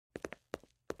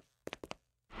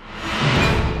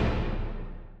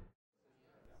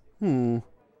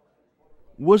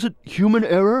Was it human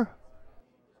error?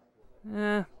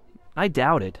 I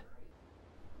doubt it.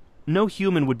 No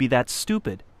human would be that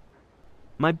stupid.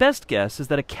 My best guess is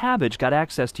that a cabbage got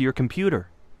access to your computer.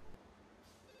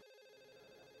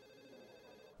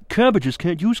 Cabbages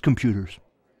can't use computers.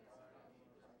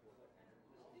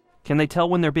 Can they tell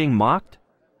when they're being mocked?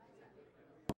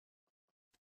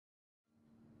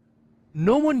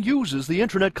 No one uses the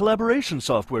internet collaboration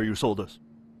software you sold us.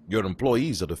 Your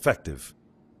employees are defective.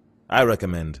 I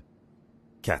recommend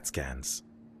CAT scans.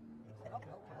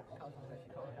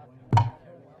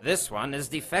 This one is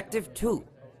defective too.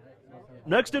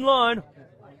 Next in line.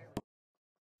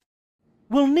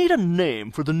 We'll need a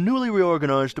name for the newly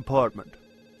reorganized department.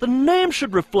 The name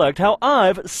should reflect how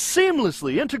I've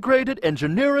seamlessly integrated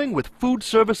engineering with food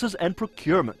services and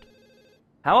procurement.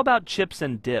 How about chips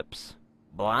and dips?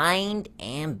 Blind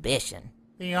ambition.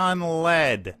 Beyond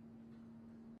lead.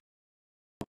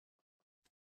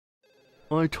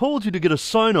 I told you to get a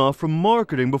sign-off from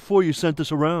marketing before you sent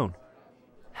this around.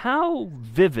 How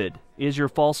vivid is your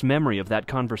false memory of that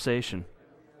conversation?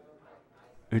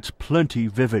 It's plenty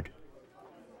vivid.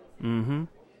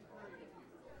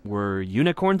 Were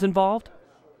unicorns involved?